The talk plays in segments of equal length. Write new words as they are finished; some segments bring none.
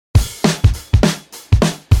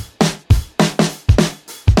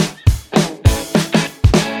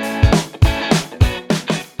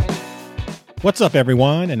What's up,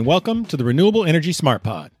 everyone, and welcome to the Renewable Energy Smart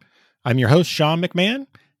Pod. I'm your host, Sean McMahon,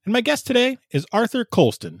 and my guest today is Arthur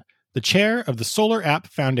Colston, the chair of the Solar App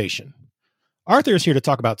Foundation. Arthur is here to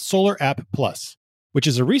talk about Solar App Plus, which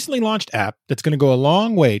is a recently launched app that's going to go a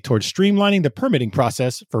long way towards streamlining the permitting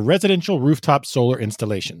process for residential rooftop solar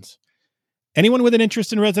installations. Anyone with an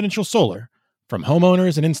interest in residential solar, from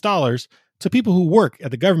homeowners and installers to people who work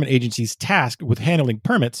at the government agencies tasked with handling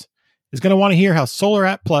permits, is going to want to hear how Solar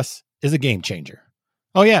App Plus is a game changer.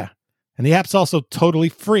 Oh yeah, and the app's also totally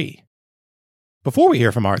free. Before we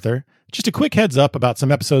hear from Arthur, just a quick heads up about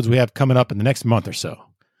some episodes we have coming up in the next month or so.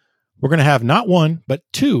 We're going to have not one, but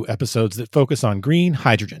two episodes that focus on green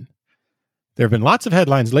hydrogen. There have been lots of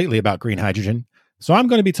headlines lately about green hydrogen, so I'm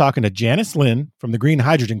going to be talking to Janice Lin from the Green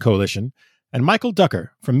Hydrogen Coalition and Michael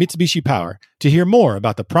Ducker from Mitsubishi Power to hear more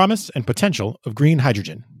about the promise and potential of green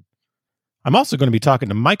hydrogen. I'm also going to be talking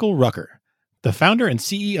to Michael Rucker, the founder and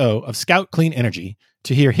CEO of Scout Clean Energy,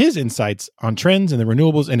 to hear his insights on trends in the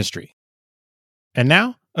renewables industry. And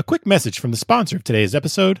now, a quick message from the sponsor of today's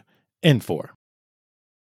episode, Infor.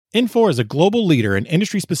 Infor is a global leader in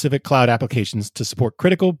industry-specific cloud applications to support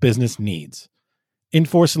critical business needs.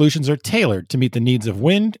 Infor solutions are tailored to meet the needs of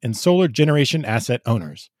wind and solar generation asset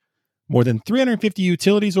owners. More than 350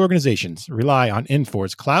 utilities organizations rely on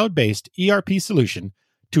Infor's cloud-based ERP solution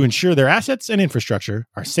to ensure their assets and infrastructure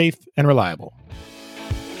are safe and reliable.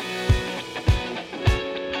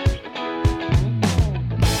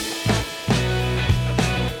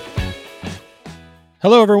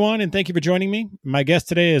 Hello, everyone, and thank you for joining me. My guest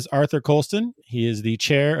today is Arthur Colston. He is the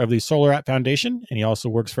chair of the Solar App Foundation, and he also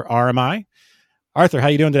works for RMI. Arthur, how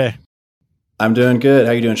are you doing today? I'm doing good.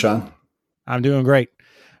 How are you doing, Sean? I'm doing great.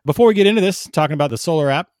 Before we get into this, talking about the Solar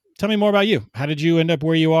App, tell me more about you. How did you end up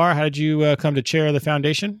where you are? How did you come to chair of the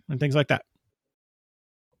foundation and things like that?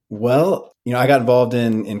 Well, I got involved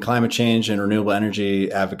in climate change and renewable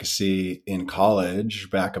energy advocacy in college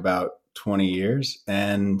back about 20 years.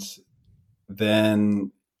 And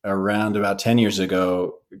then around about 10 years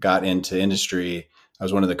ago, got into industry. I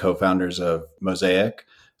was one of the co-founders of Mosaic,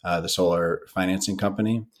 the solar financing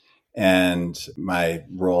company. And my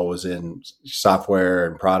role was in software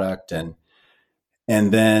and product. And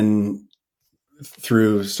then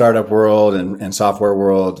through startup world and software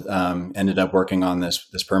world, ended up working on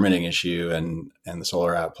this permitting issue and the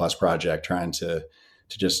Solar App Plus project, trying to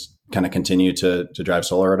just kind of continue to drive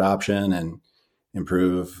solar adoption and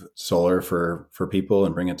improve solar for people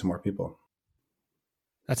and bring it to more people.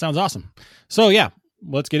 That sounds awesome. So yeah,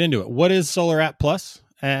 let's get into it. What is Solar App Plus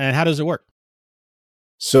and how does it work?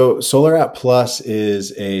 So Solar App Plus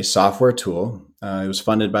is a software tool. It was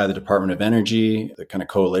funded by the Department of Energy. The kind of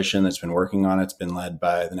coalition that's been working on it's been led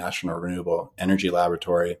by the National Renewable Energy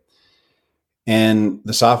Laboratory. And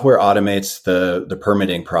the software automates the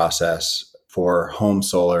permitting process for home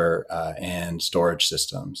solar and storage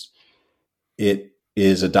systems. It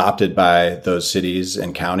is adopted by those cities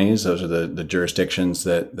and counties. Those are the jurisdictions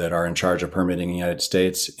that are in charge of permitting in the United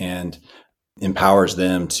States, and empowers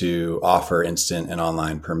them to offer instant and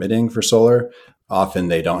online permitting for solar. Often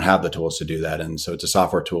they don't have the tools to do that. And so it's a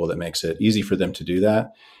software tool that makes it easy for them to do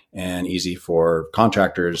that and easy for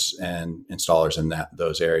contractors and installers in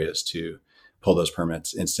those areas to pull those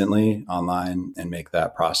permits instantly online and make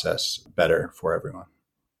that process better for everyone.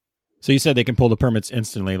 So you said they can pull the permits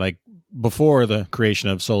instantly, like before the creation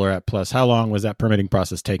of Solar App Plus. How long was that permitting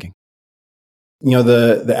process taking?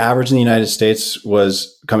 The average in the United States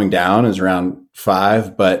was coming down, is around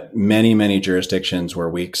 5, but many jurisdictions were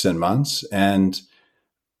weeks and months. And,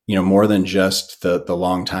 more than just the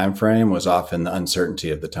long time frame was often the uncertainty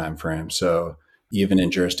of the time frame. So even in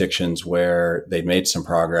jurisdictions where they'd made some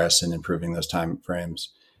progress in improving those time frames,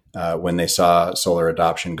 when they saw solar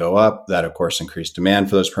adoption go up, that of course increased demand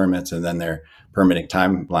for those permits, and then their permitting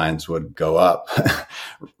timelines would go up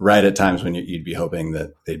right at times when you'd be hoping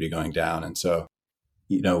that they'd be going down. And so,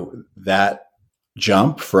 that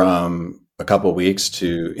jump from a couple of weeks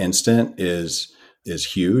to instant is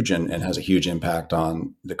huge and has a huge impact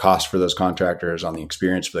on the cost for those contractors, on the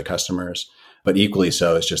experience for the customers, but equally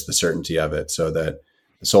so is just the certainty of it, so that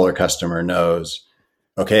the solar customer knows,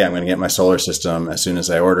 okay, I'm going to get my solar system as soon as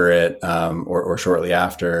I order it, or shortly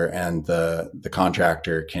after, and the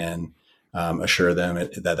contractor can assure them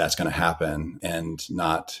that that's going to happen and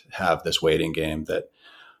not have this waiting game that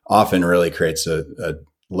often really creates a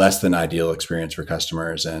less than ideal experience for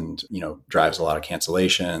customers and, drives a lot of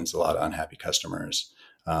cancellations, a lot of unhappy customers,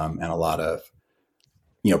 and a lot of,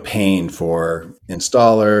 pain for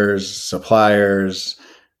installers, suppliers,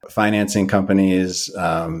 financing companies,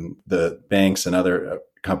 the banks and other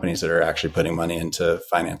companies that are actually putting money into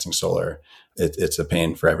financing solar. It's a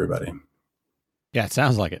pain for everybody. Yeah, it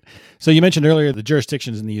sounds like it. So you mentioned earlier the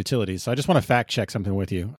jurisdictions and the utilities. So I just want to fact check something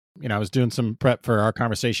with you. I was doing some prep for our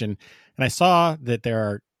conversation, and I saw that there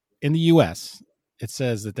are, in the U.S., it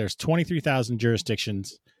says that there's 23,000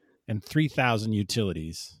 jurisdictions and 3,000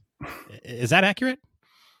 utilities. Is that accurate?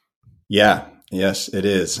 Yeah, yes, it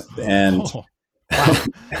is. And, Oh,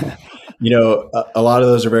 wow. a lot of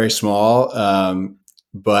those are very small,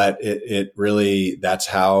 but it really, that's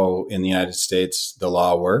how in the United States the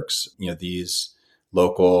law works. These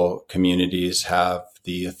local communities have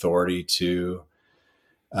the authority to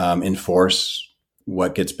enforce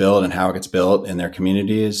what gets built and how it gets built in their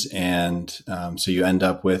communities. And so you end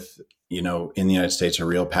up with, in the United States, a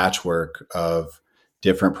real patchwork of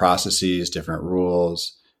different processes, different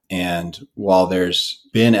rules. And while there's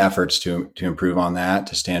been efforts to improve on that,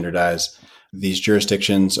 to standardize, these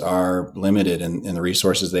jurisdictions are limited in the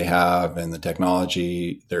resources they have and the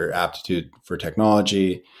technology, their aptitude for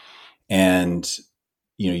technology. And,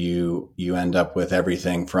 you end up with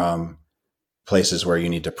everything from places where you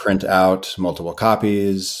need to print out multiple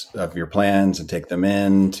copies of your plans and take them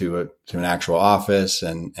in to an actual office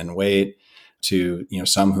and wait, to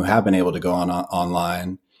some who have been able to go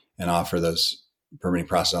online and offer those permitting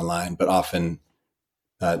process online, but often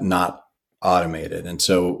not automated. And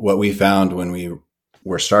so what we found when we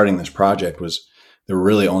were starting this project was there were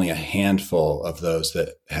really only a handful of those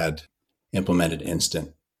that had implemented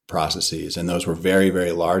instant processes. And those were very,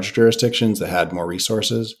 very large jurisdictions that had more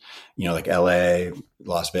resources, like LA,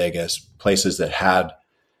 Las Vegas, places that had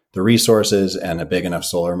the resources and a big enough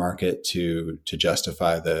solar market to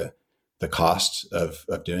justify the cost of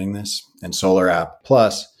doing this. And Solar App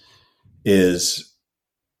Plus is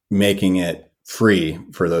making it free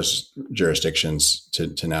for those jurisdictions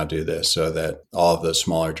to now do this, so that all of those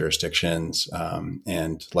smaller jurisdictions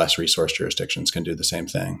and less resource jurisdictions can do the same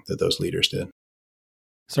thing that those leaders did.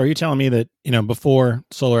 So are you telling me that, before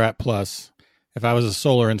Solar App Plus, if I was a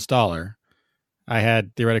solar installer, I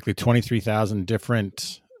had theoretically 23,000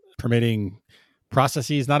 different permitting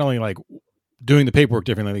processes, not only like doing the paperwork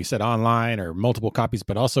differently, like you said, online or multiple copies,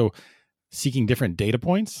 but also seeking different data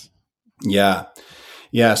points? Yeah.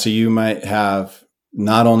 Yeah. So you might have,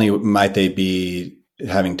 not only might they be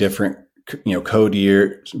having different, building code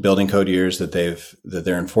years that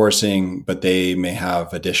they're enforcing, but they may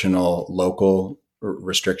have additional local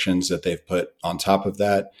restrictions that they've put on top of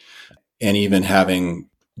that, and even having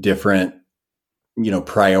different,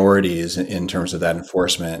 priorities in terms of that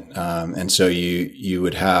enforcement. And so you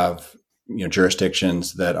would have,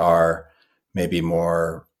 jurisdictions that are maybe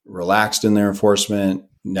more relaxed in their enforcement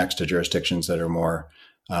next to jurisdictions that are more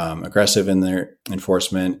aggressive in their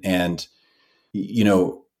enforcement. And,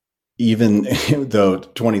 even though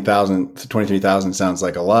 23,000 sounds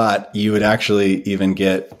like a lot, you would actually even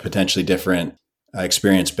get potentially different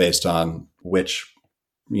experience based on which,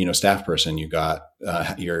 staff person you got,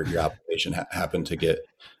 your application happened to get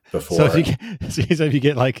before. So if you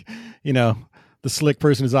get like, the slick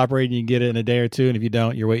person who's operating, you can get it in a day or two. And if you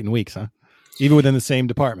don't, you're waiting weeks, huh? Even within the same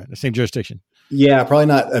department, the same jurisdiction. Yeah, probably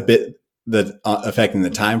not a bit that affecting the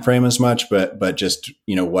time frame as much, but just,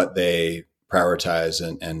 what they prioritize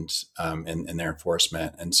and their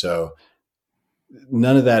enforcement. And so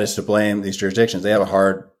none of that is to blame these jurisdictions. They have a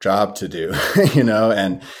hard job to do,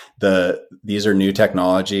 and these are new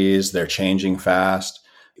technologies. They're changing fast.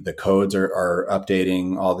 The codes are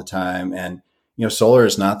updating all the time. And, solar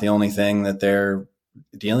is not the only thing that they're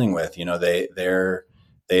dealing with.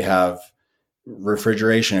 They have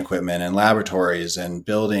refrigeration equipment and laboratories and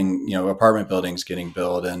building, apartment buildings getting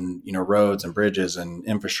built, and, roads and bridges and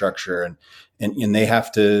infrastructure. And they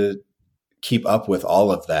have to keep up with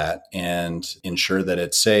all of that and ensure that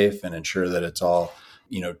it's safe and ensure that it's all,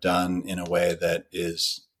 done in a way that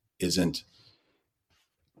isn't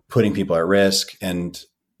putting people at risk. And,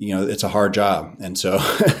 it's a hard job. And so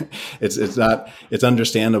it's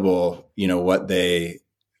understandable, what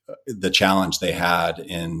the challenge they had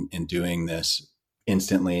in doing this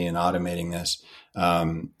instantly and automating this.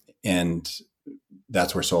 And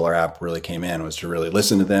that's where Solar App really came in, was to really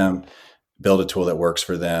listen to them, build a tool that works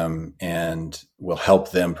for them and will help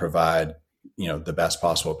them provide, the best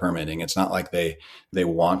possible permitting. It's not like they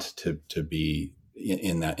want to be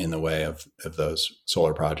in the way of those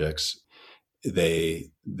solar projects.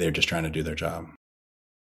 They're just trying to do their job.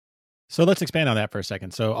 So let's expand on that for a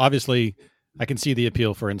second. So obviously I can see the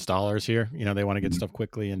appeal for installers here. They want to get stuff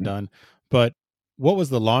quickly and done, but what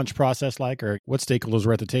was the launch process like, or what stakeholders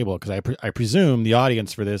were at the table? Because I presume the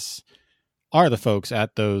audience for this are the folks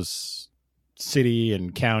at those city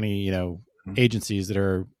and county, agencies that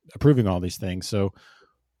are approving all these things. So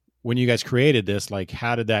when you guys created this, like,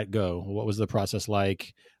 how did that go? What was the process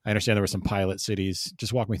like? I understand there were some pilot cities.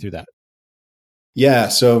 Just walk me through that. Yeah.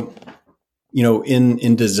 So,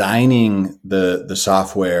 in designing the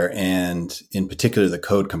software and in particular the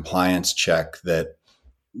code compliance check that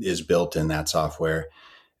is built in that software,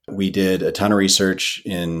 we did a ton of research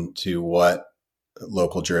into what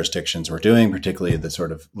local jurisdictions were doing, particularly the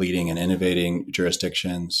sort of leading and innovating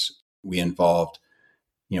jurisdictions. We involved,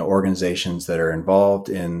 organizations that are involved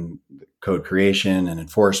in code creation and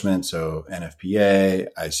enforcement. So NFPA,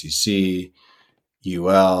 ICC,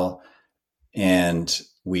 UL, and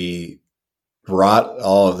we brought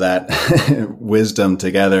all of that wisdom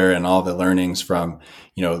together and all the learnings from,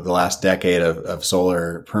 the last decade of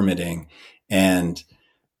solar permitting and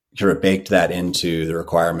sort of baked that into the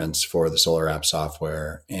requirements for the Solar App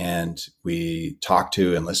software. And we talked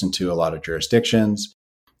to and listened to a lot of jurisdictions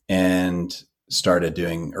and started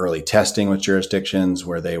doing early testing with jurisdictions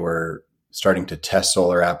where they were starting to test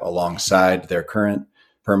Solar App alongside their current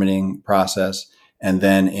permitting process. And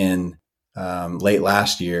then in late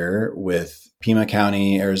last year with Pima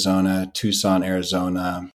County, Arizona, Tucson,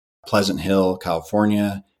 Arizona, Pleasant Hill,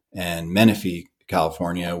 California, and Menifee,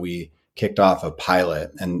 California, we kicked off a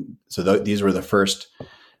pilot. And so these were the first,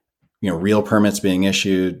 real permits being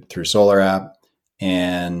issued through Solar App.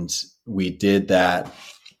 And we did that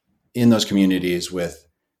in those communities with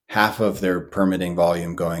half of their permitting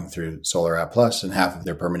volume going through Solar App Plus and half of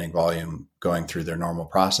their permitting volume going through their normal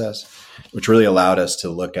process, which really allowed us to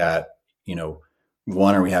look at,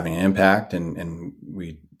 one, are we having an impact? And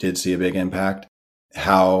we did see a big impact.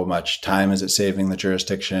 How much time is it saving the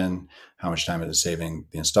jurisdiction? How much time is it saving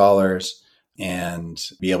the installers? And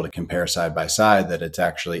be able to compare side by side that it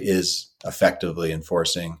actually is effectively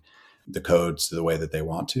enforcing the codes the way that they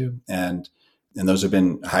want to. And those have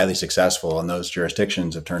been highly successful. And those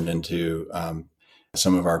jurisdictions have turned into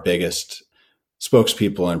some of our biggest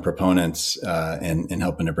spokespeople and proponents in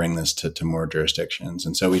helping to bring this to more jurisdictions.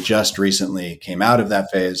 And so we just recently came out of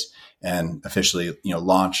that phase and officially,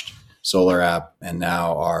 launched Solar App and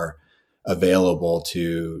now are available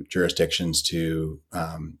to jurisdictions to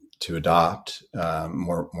adopt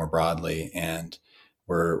more broadly. And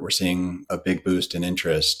we're seeing a big boost in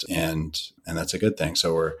interest, and that's a good thing.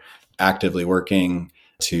 So we're actively working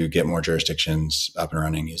to get more jurisdictions up and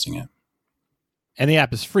running using it. And the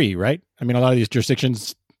app is free, right? I mean, a lot of these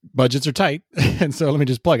jurisdictions' budgets are tight. And so let me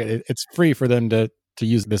just plug it. It's free for them to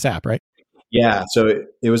use this app, right? Yeah. So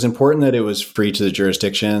it was important that it was free to the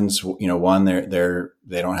jurisdictions. One,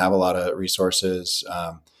 they don't have a lot of resources.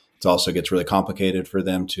 It also gets really complicated for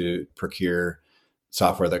them to procure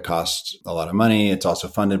software that costs a lot of money. It's also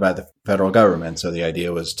funded by the federal government. So the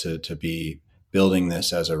idea was to be building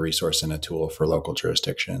this as a resource and a tool for local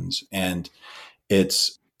jurisdictions. And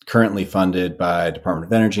it's currently funded by Department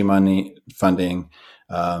of Energy funding,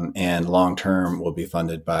 and long-term will be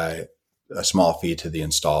funded by a small fee to the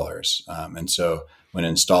installers. And so when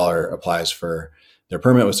an installer applies for their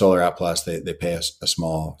permit with Solar App Plus, they pay a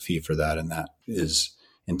small fee for that. And that is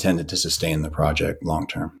intended to sustain the project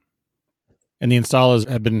long-term. And the installers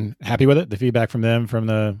have been happy with it? The feedback from them from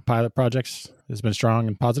the pilot projects has been strong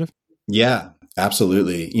and positive? Yeah,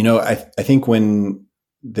 absolutely. I think when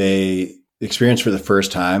they experience for the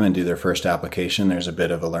first time and do their first application, there's a bit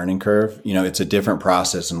of a learning curve. It's a different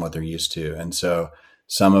process than what they're used to. And so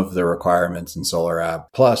some of the requirements in Solar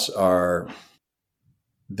App Plus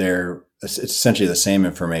it's essentially the same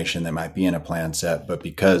information that might be in a plan set, but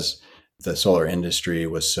because the solar industry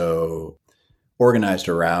was so organized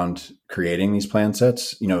around creating these plan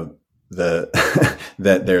sets, that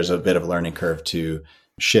there's a bit of a learning curve to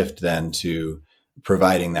shift then to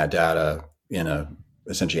providing that data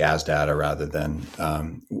essentially as data rather than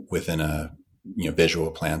within a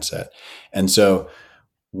visual plan set. And so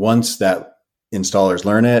once that installers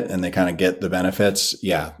learn it and they kind of get the benefits,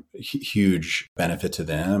 huge benefit to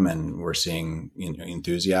them. And we're seeing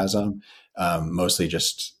enthusiasm, mostly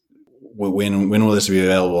just when will this be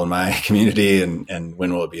available in my community and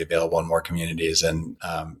when will it be available in more communities? And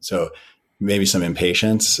so maybe some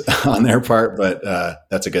impatience on their part, but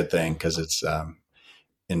that's a good thing because it's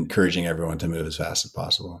encouraging everyone to move as fast as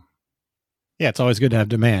possible. Yeah, it's always good to have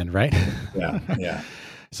demand, right? Yeah.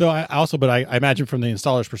 So I imagine from the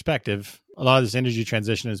installer's perspective, a lot of this energy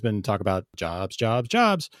transition has been talk about jobs.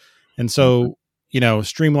 And so,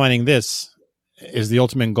 streamlining this is the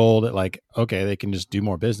ultimate goal that they can just do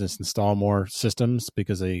more business, install more systems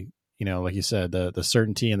because they, like you said, the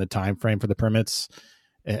certainty and the time frame for the permits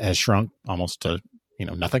has shrunk almost to,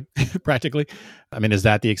 nothing practically. I mean, is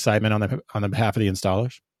that the excitement on the behalf of the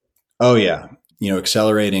installers? Oh yeah.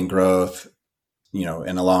 Accelerating growth,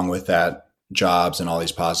 and along with that, jobs and all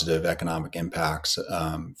these positive economic impacts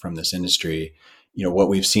from this industry. what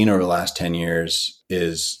we've seen over the last 10 years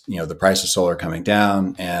is, the price of solar coming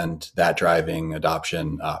down and that driving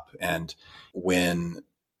adoption up. And when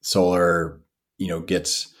solar,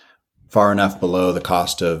 gets far enough below the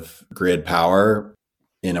cost of grid power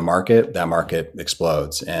in a market, that market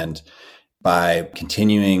explodes. And by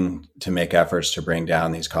continuing to make efforts to bring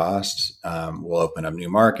down these costs, we'll open up new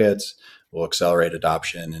markets, we'll accelerate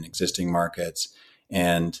adoption in existing markets.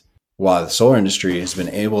 And while the solar industry has been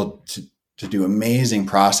able to do amazing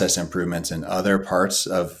process improvements in other parts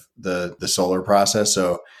of the solar process.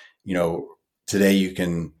 So, today you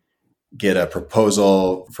can get a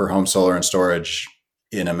proposal for home solar and storage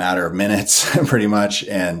in a matter of minutes, pretty much.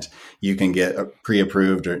 And you can get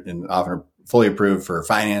pre-approved and often fully approved for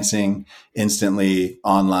financing instantly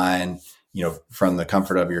online, from the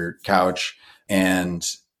comfort of your couch. And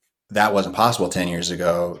that wasn't possible 10 years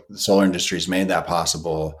ago. The solar industry's made that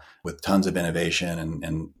possible with tons of innovation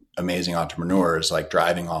and amazing entrepreneurs like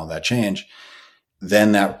driving all of that change.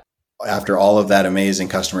 Then that after all of that amazing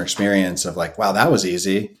customer experience of like, wow, that was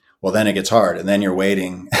easy. Well, then it gets hard. And then you're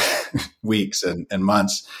waiting weeks and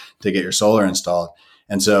months to get your solar installed.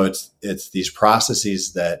 And so it's these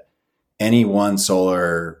processes that any one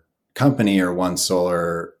solar company or one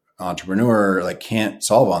solar entrepreneur like can't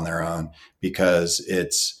solve on their own, because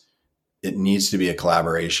it needs to be a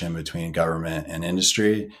collaboration between government and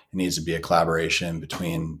industry. It needs to be a collaboration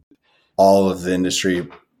between all of the industry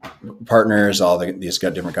partners, these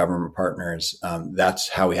different government partners. That's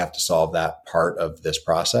how we have to solve that part of this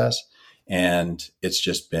process. And it's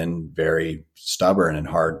just been very stubborn and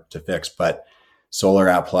hard to fix. But Solar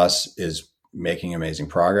App Plus is making amazing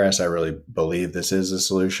progress. I really believe this is a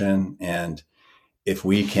solution. And if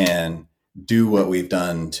we can do what we've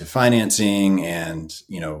done to financing and,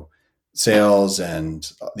 sales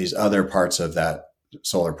and these other parts of that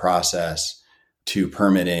solar process to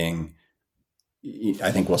permitting,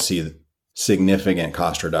 I think we'll see significant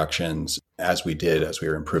cost reductions as we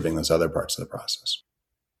were improving those other parts of the process.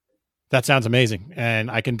 That sounds amazing.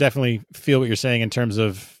 And I can definitely feel what you're saying in terms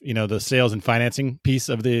of, the sales and financing piece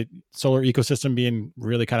of the solar ecosystem being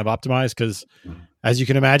really kind of optimized. Because as you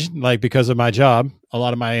can imagine, like because of my job, a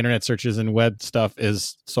lot of my internet searches and web stuff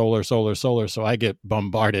is solar, solar, solar. So I get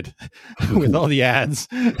bombarded with all the ads,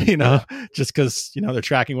 just because, they're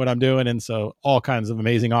tracking what I'm doing. And so all kinds of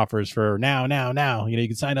amazing offers for now, you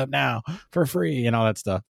can sign up now for free and all that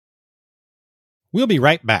stuff. We'll be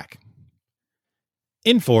right back.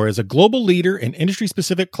 Infor is a global leader in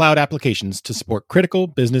industry-specific cloud applications to support critical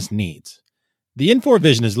business needs. The Infor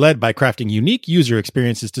vision is led by crafting unique user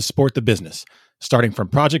experiences to support the business, starting from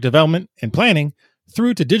project development and planning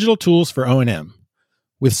through to digital tools for O&M.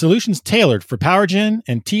 With solutions tailored for power gen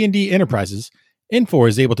and T&D enterprises, Infor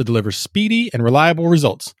is able to deliver speedy and reliable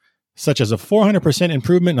results, such as a 400%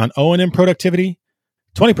 improvement on O&M productivity,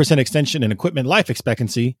 20% extension in equipment life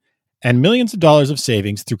expectancy, and millions of dollars of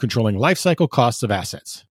savings through controlling lifecycle costs of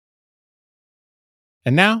assets.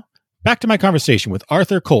 And now, back to my conversation with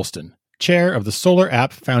Arthur Colston, chair of the Solar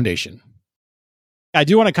App Foundation. I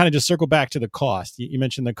do want to kind of just circle back to the cost. You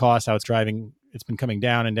mentioned the cost, how it's been coming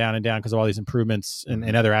down and down and down because of all these improvements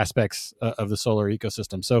and other aspects of the solar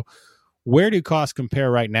ecosystem. So where do costs compare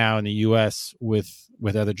right now in the U.S. with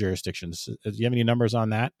other jurisdictions? Do you have any numbers on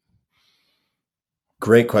that?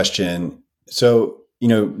 Great question. So,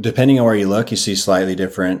 depending on where you look, you see slightly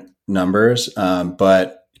different numbers,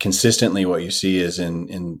 but consistently what you see is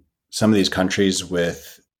in some of these countries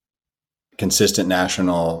with consistent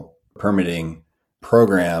national permitting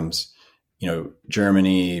programs,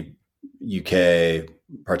 Germany, UK,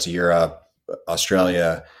 parts of Europe,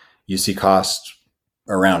 Australia, you see costs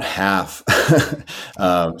around half,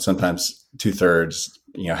 sometimes 2/3,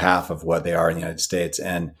 half of what they are in the United States.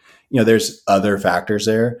 And, there's other factors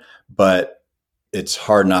there, but it's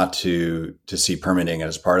hard not to see permitting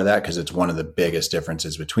as part of that, because it's one of the biggest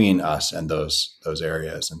differences between us and those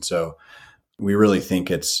areas. And so we really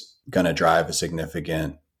think it's going to drive a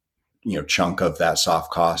significant, chunk of that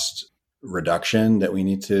soft cost reduction that we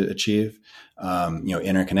need to achieve.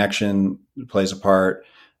 Interconnection plays a part.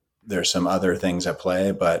 There's some other things at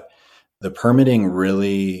play, but the permitting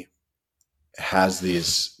really has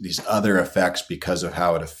these other effects because of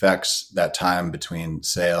how it affects that time between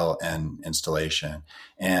sale and installation.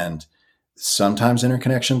 And sometimes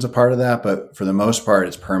interconnection's a part of that, but for the most part,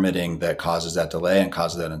 it's permitting that causes that delay and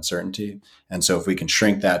causes that uncertainty. And so if we can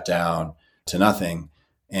shrink that down to nothing,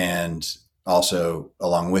 and also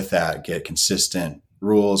along with that, get consistent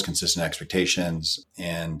rules, consistent expectations,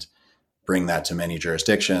 and bring that to many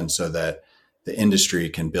jurisdictions so that the industry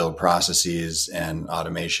can build processes and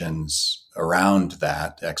automations around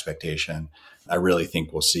that expectation, I really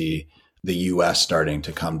think we'll see the US starting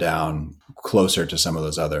to come down closer to some of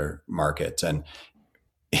those other markets. And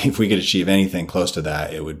if we could achieve anything close to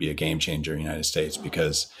that, it would be a game changer in the United States,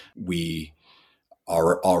 because we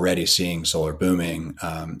are already seeing solar booming.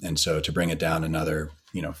 And so to bring it down another,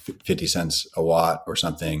 50 cents a watt or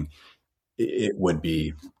something, it would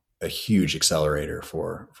be a huge accelerator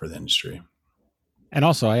for the industry. And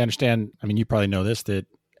also, I understand, I mean, you probably know this, that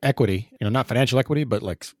equity, not financial equity, but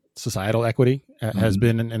like societal equity has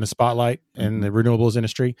been in the spotlight in the renewables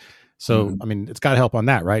industry. So, I mean, it's got to help on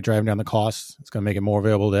that, right? Driving down the costs. It's going to make it more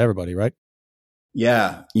available to everybody, right?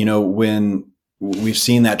 Yeah. When we've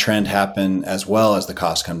seen that trend happen as well as the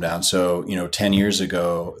costs come down. So, 10 years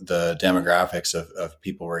ago, the demographics of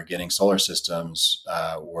people who were getting solar systems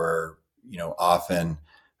were, often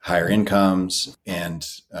higher incomes and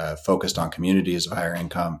focused on communities of higher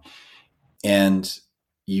income. And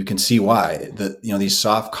you can see why. These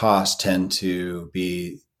soft costs tend to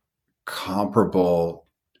be comparable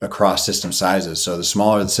across system sizes. So the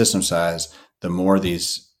smaller the system size, the more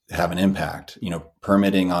these have an impact.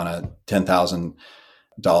 Permitting on a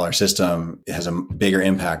 $10,000 system has a bigger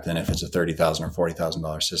impact than if it's a $30,000 or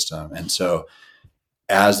 $40,000 system. And so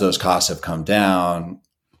as those costs have come down,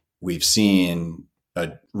 we've seen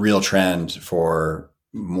a real trend for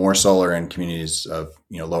more solar in communities of,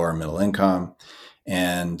 lower and middle income.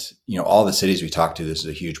 And, all the cities we talk to, this is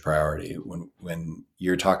a huge priority. When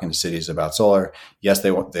you're talking to cities about solar, yes,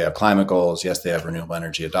 they have climate goals. Yes, they have renewable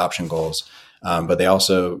energy adoption goals. But they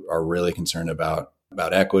also are really concerned about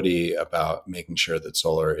equity, about making sure that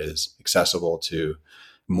solar is accessible to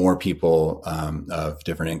more people of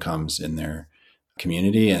different incomes in their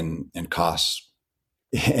community, and costs.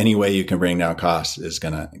 Any way you can bring down costs is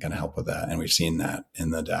gonna help with that, and we've seen that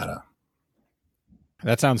in the data.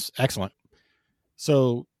 That sounds excellent.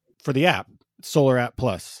 So for the app, Solar App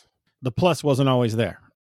Plus, the plus wasn't always there.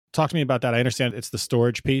 Talk to me about that. I understand it's the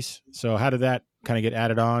storage piece. So how did that kind of get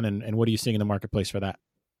added on, and what are you seeing in the marketplace for that?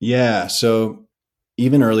 Yeah. So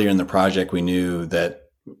even earlier in the project, we knew that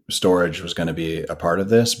storage was going to be a part of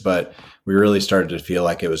this, but we really started to feel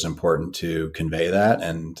like it was important to convey that.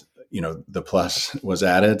 And, the plus was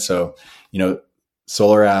added. So,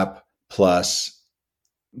 Solar App Plus,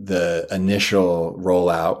 the initial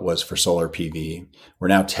rollout was for solar PV. We're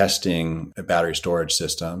now testing battery storage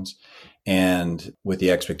systems, and with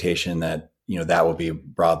the expectation that, that will be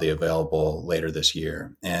broadly available later this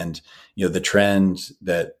year. And, the trend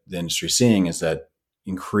that the industry is seeing is that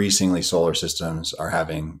increasingly solar systems are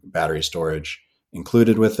having battery storage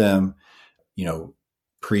included with them.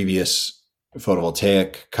 Previous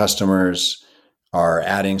photovoltaic customers are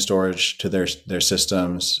adding storage to their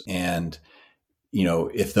systems. And,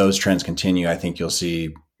 if those trends continue, I think you'll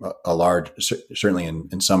see a large, certainly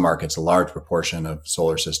in some markets, a large proportion of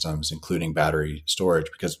solar systems, including battery storage,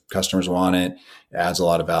 because customers want it. It adds a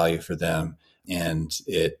lot of value for them. And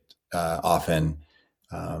it often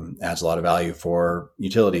adds a lot of value for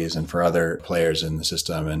utilities and for other players in the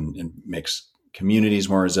system, and makes communities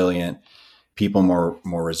more resilient, people more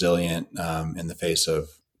resilient in the face of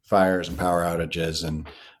fires and power outages and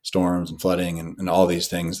storms and flooding and all these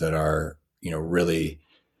things that are, really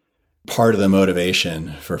part of the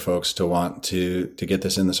motivation for folks to want to get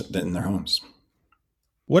this in their homes.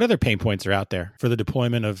 What other pain points are out there for the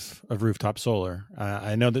deployment of rooftop solar?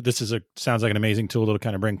 I know that this sounds like an amazing tool to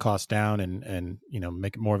kind of bring costs down and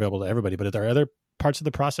make it more available to everybody. But are there other parts of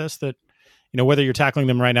the process that, whether you're tackling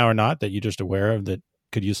them right now or not, that you're just aware of that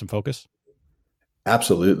could use some focus?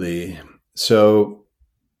 Absolutely. So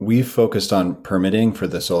we've focused on permitting for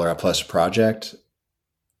the Solar App Plus project.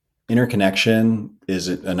 Interconnection is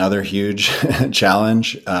another huge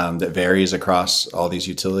challenge that varies across all these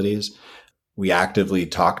utilities. We actively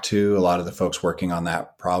talk to a lot of the folks working on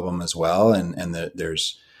that problem as well, and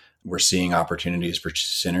we're seeing opportunities for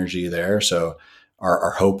synergy there. So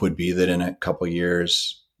our hope would be that in a couple of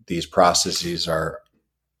years, these processes are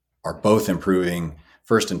both improving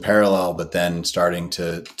first in parallel, but then starting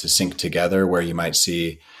to sync together, where you might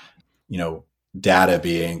see, data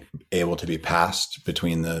being able to be passed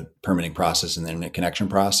between the permitting process and the internet connection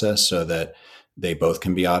process, so that they both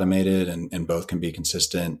can be automated and both can be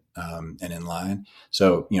consistent and in line.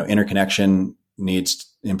 So, interconnection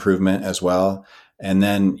needs improvement as well. And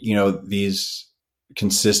then, these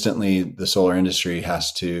consistently, the solar industry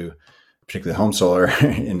has to, particularly the home solar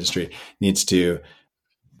industry, needs to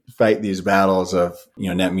fight these battles of,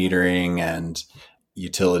 net metering and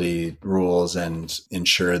utility rules, and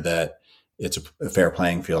ensure that it's a fair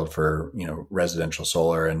playing field for, residential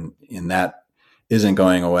solar. And that isn't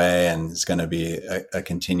going away, and it's going to be a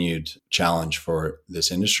continued challenge for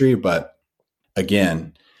this industry. But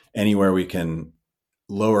again, anywhere we can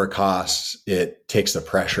lower costs, it takes the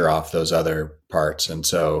pressure off those other parts. And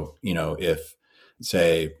so, if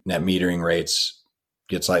say net metering rates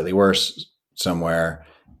get slightly worse somewhere,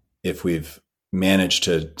 if we've managed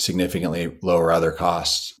to significantly lower other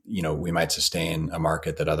costs, we might sustain a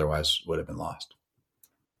market that otherwise would have been lost.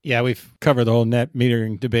 Yeah, we've covered the whole net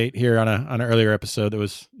metering debate here on an earlier episode that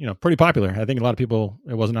was, pretty popular. I think a lot of people,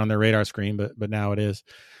 it wasn't on their radar screen, but now it is.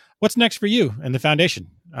 What's next for you and the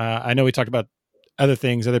foundation? I know we talked about other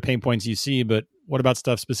things, other pain points you see, but what about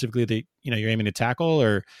stuff specifically that, you're aiming to tackle,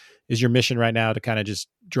 or is your mission right now to kind of just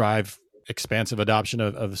drive expansive adoption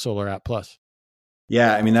of Solar App Plus?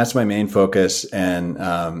 Yeah, I mean, that's my main focus. And,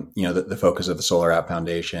 the focus of the Solar App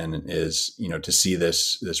Foundation is, to see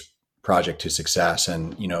this project to success.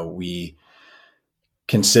 And, we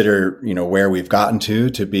consider, where we've gotten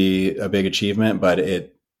to be a big achievement, but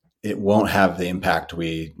it won't have the impact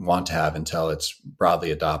we want to have until it's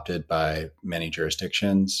broadly adopted by many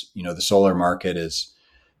jurisdictions. The solar market is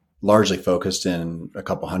largely focused in a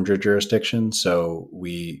couple hundred jurisdictions. So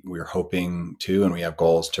we're hoping to, and we have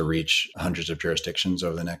goals to reach hundreds of jurisdictions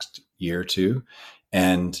over the next year or two.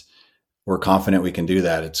 And we're confident we can do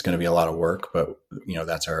that. It's going to be a lot of work, but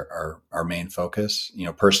that's our main focus.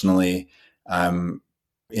 Personally, I'm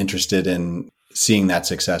interested in seeing that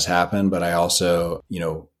success happen, but I also,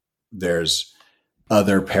 there's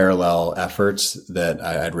other parallel efforts that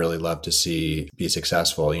I'd really love to see be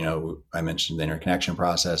successful. I mentioned the interconnection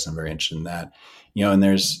process. I'm very interested in that. And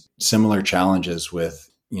there's similar challenges with,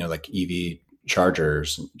 like EV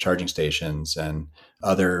chargers, charging stations, and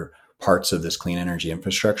other parts of this clean energy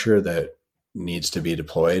infrastructure that needs to be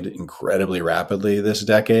deployed incredibly rapidly this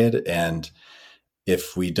decade. And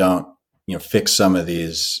if we don't, fix some of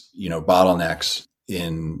these, bottlenecks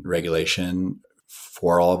in regulation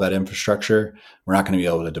for all of that infrastructure, we're not going to be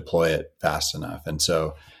able to deploy it fast enough. And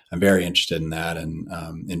so I'm very interested in that and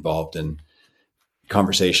involved in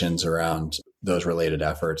conversations around those related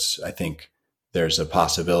efforts. I think there's a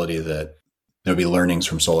possibility that there'll be learnings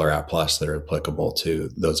from Solar App Plus that are applicable to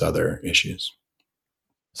those other issues.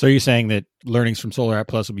 So you're saying that learnings from Solar App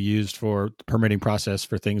Plus will be used for the permitting process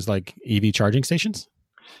for things like EV charging stations?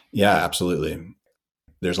 Yeah, absolutely.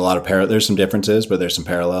 There's a lot of there's some differences, but there's some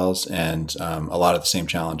parallels and a lot of the same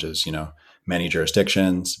challenges. Many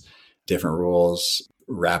jurisdictions, different rules,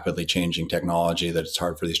 rapidly changing technology that it's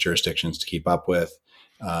hard for these jurisdictions to keep up with,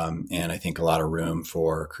 and I think a lot of room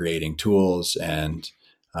for creating tools and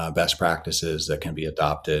best practices that can be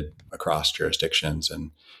adopted across jurisdictions.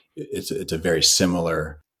 And it's a very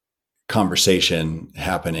similar conversation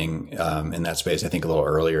happening in that space. I think a little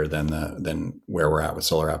earlier than where we're at with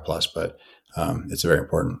Solar App Plus, but it's very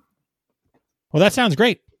important. Well, that sounds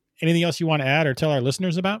great. Anything else you want to add or tell our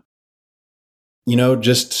listeners about?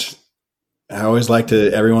 I always like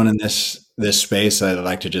to, everyone in this space, I'd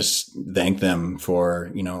like to just thank them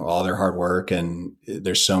for, all their hard work. And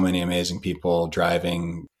there's so many amazing people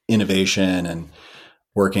driving innovation and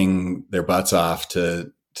working their butts off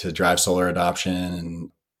to drive solar adoption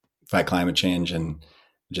and fight climate change. And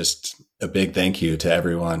just a big thank you to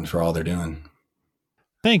everyone for all they're doing.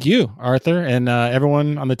 Thank you, Arthur, and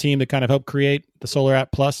everyone on the team that kind of helped create the Solar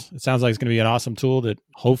App Plus. It sounds like it's going to be an awesome tool that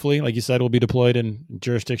hopefully, like you said, will be deployed in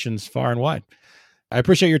jurisdictions far and wide. I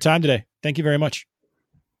appreciate your time today. Thank you very much.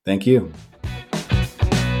 Thank you.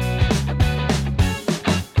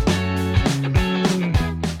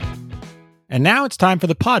 And now it's time for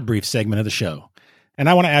the pod brief segment of the show. And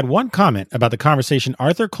I want to add one comment about the conversation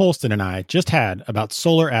Arthur Colston and I just had about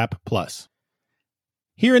Solar App Plus.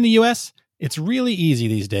 Here in the U.S., it's really easy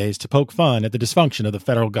these days to poke fun at the dysfunction of the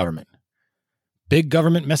federal government. Big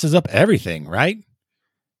government messes up everything, right?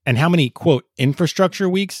 And how many, quote, infrastructure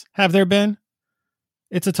weeks have there been?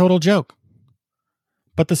 It's a total joke.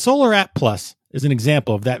 But the Solar App Plus is an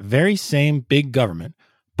example of that very same big government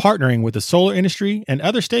partnering with the solar industry and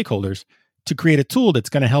other stakeholders to create a tool that's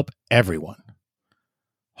going to help everyone.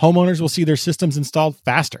 Homeowners will see their systems installed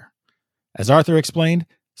faster. As Arthur explained,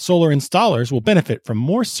 solar installers will benefit from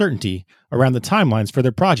more certainty around the timelines for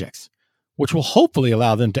their projects, which will hopefully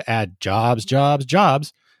allow them to add jobs,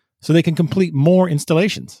 so they can complete more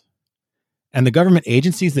installations. And the government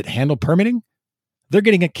agencies that handle permitting, they're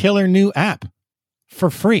getting a killer new app for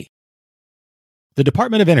free. The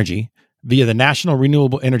Department of Energy, via the National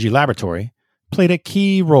Renewable Energy Laboratory, played a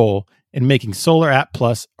key role in making Solar App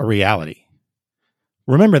Plus a reality.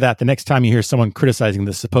 Remember that the next time you hear someone criticizing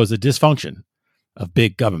the supposed dysfunction of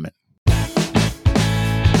big government.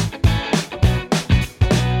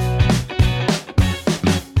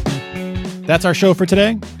 That's our show for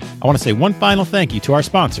today. I want to say one final thank you to our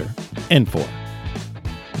sponsor, Infor.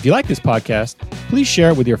 If you like this podcast, please share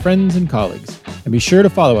it with your friends and colleagues. And be sure to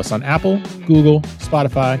follow us on Apple, Google,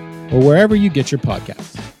 Spotify, or wherever you get your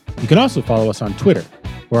podcasts. You can also follow us on Twitter,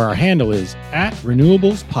 where our handle is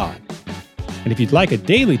 @RenewablesPod. And if you'd like a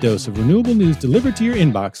daily dose of renewable news delivered to your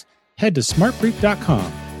inbox, head to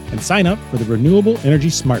smartbrief.com and sign up for the Renewable Energy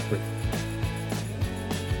Smart Brief.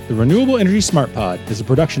 The Renewable Energy Smart Pod is a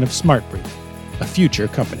production of Smart Brief, a future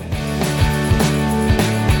company.